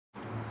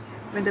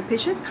When the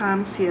patient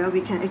comes here,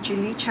 we can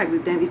actually check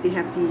with them if they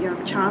have the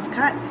CHAS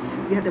card.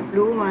 We have the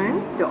blue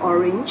one, the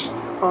orange,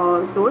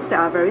 or those that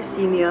are very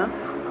senior.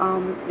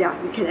 Yeah,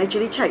 we can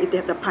actually check if they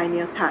have the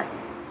pioneer card.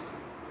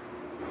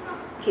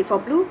 Okay, for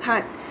blue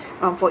card,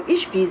 for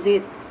each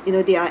visit,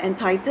 they are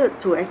entitled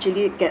to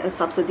actually get a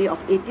subsidy of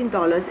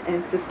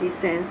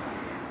 $18.50.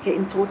 Okay,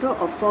 in total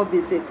of 4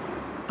 visits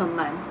per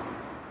month.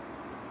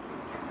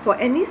 For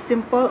any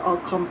simple or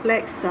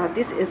complex,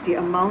 this is the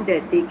amount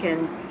that they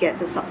can get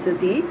the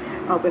subsidy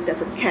with there's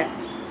a cap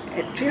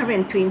at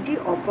 $320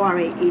 or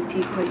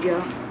 $480 per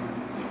year.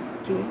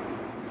 Okay.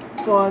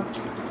 For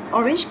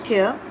orange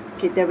tier,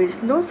 okay, there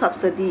is no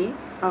subsidy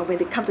when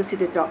they come to see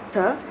the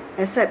doctor,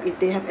 except if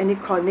they have any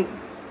chronic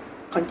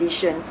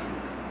conditions.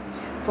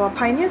 For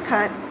pioneer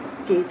card,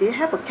 okay, they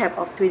have a cap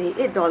of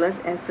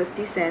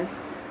 $28.50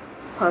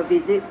 per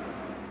visit,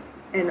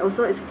 and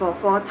also it's for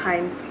 4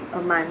 times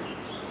a month.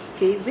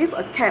 Okay, with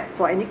a cap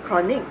for any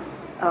chronic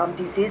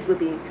disease will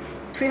be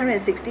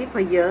 $360 per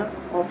year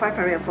or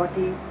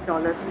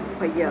 $540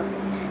 per year.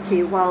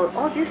 Okay, while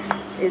all this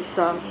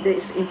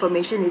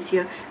information is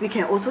here, we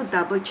can also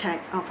double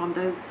check from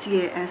the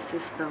CHAS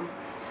system.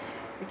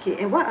 Okay,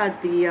 and what are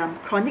the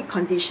chronic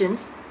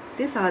conditions?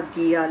 These are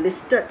the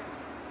listed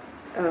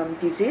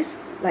disease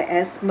like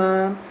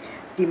asthma,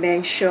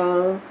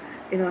 dementia,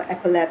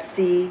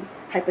 epilepsy,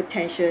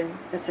 hypertension,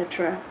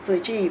 etc. So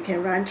actually you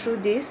can run through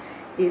this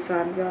if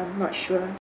you're not sure.